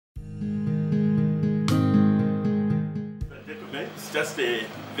It's just a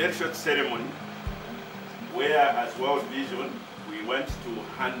very short ceremony where, as World Vision, we want to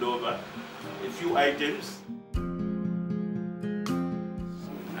hand over a few items.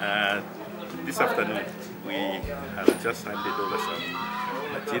 This afternoon, we have just handed over some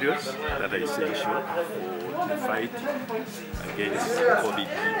materials that are essential for the fight against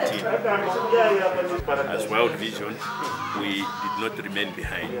COVID-19. As World Vision, we did not remain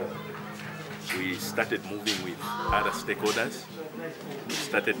behind. We started moving with other stakeholders. We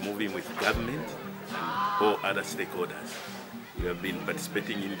started moving with government and all other stakeholders. We have been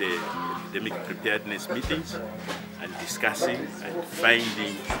participating in the epidemic preparedness meetings and discussing and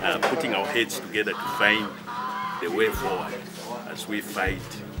finding, putting our heads together to find the way forward as we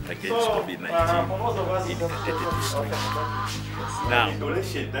fight against COVID-19 in Katete district. Now,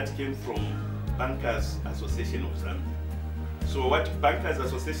 donation that came from Bankers Association of Zambia. So what Bankers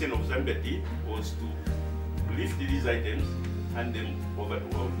Association of Zambia did was to lift these items, hand them over to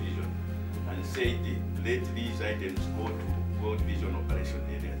World Vision, and say, let these items go to World Vision operation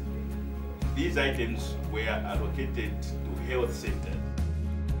areas. These items were allocated to health centers.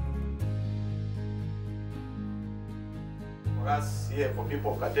 For us here, for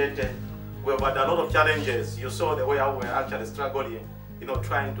people of Katete, we've had a lot of challenges. You saw the way how we're actually struggling,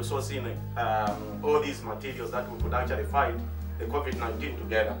 trying to source in all these materials that we could actually fight the COVID-19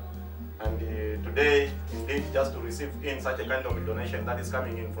 together. And today, indeed, just to receive in such a kind of donation that is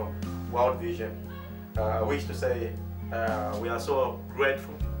coming in from World Vision, I wish to say we are so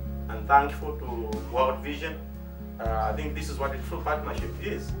grateful and thankful to World Vision. I think this is what a true partnership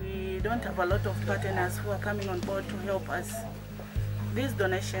is. We don't have a lot of partners who are coming on board to help us. These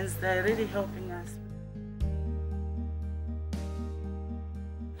donations, they're really helping us.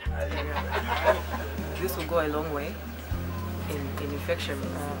 This will go a long way in infection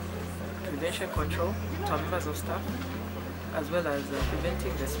prevention control to our members of staff, as well as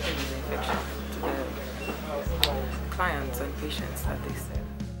preventing the spread of the infection to the clients and patients that they serve.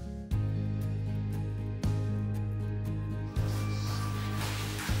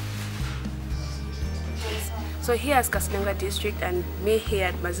 So here as Kasenengwa District and me here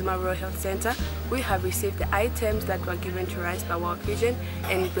at Mazima Rural Health Center, we have received the items that were given to us by World Vision,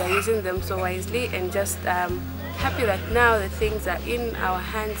 and we are using them so wisely, and just happy that now the things are in our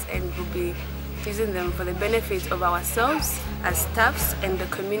hands and we'll be using them for the benefit of ourselves as staffs and the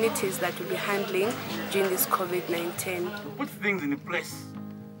communities that we'll be handling during this COVID-19. To put things in place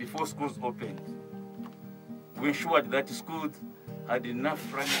before schools opened, we ensured that schools had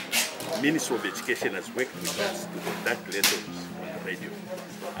enough running. Ministry of Education has worked with us to conduct lessons on the radio.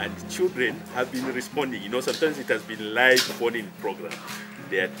 And children have been responding. Sometimes it has been live phone-in program.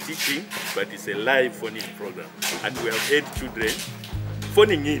 They are teaching, but it's a live phone-in program. And we have had children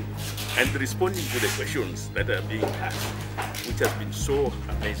phoning in and responding to the questions that are being asked, which has been so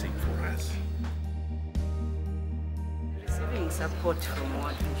amazing for us. Receiving support from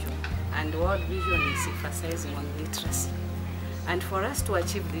World Vision, and World Vision is emphasizing on literacy. And for us to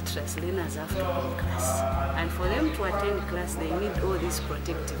achieve literacy, learners have to go to class. And for them to attend class, they need all these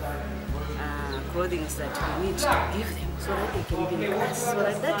protective clothing that we need to give them so that they can be in class, so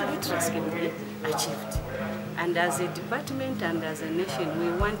that literacy can be achieved. And as a department and as a nation,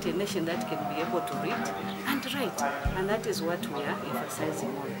 we want a nation that can be able to read and write. And that is what we are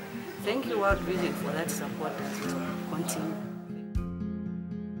emphasizing on. Thank you, World Vision, for that support as well. Continue.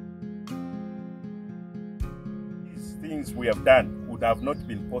 Things we have done would have not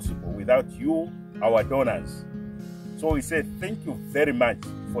been possible without you, our donors. So we say thank you very much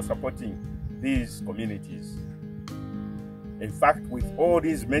for supporting these communities. In fact, with all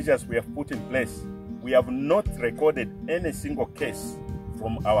these measures we have put in place, we have not recorded any single case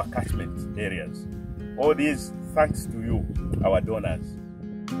from our catchment areas. All these thanks to you, our donors.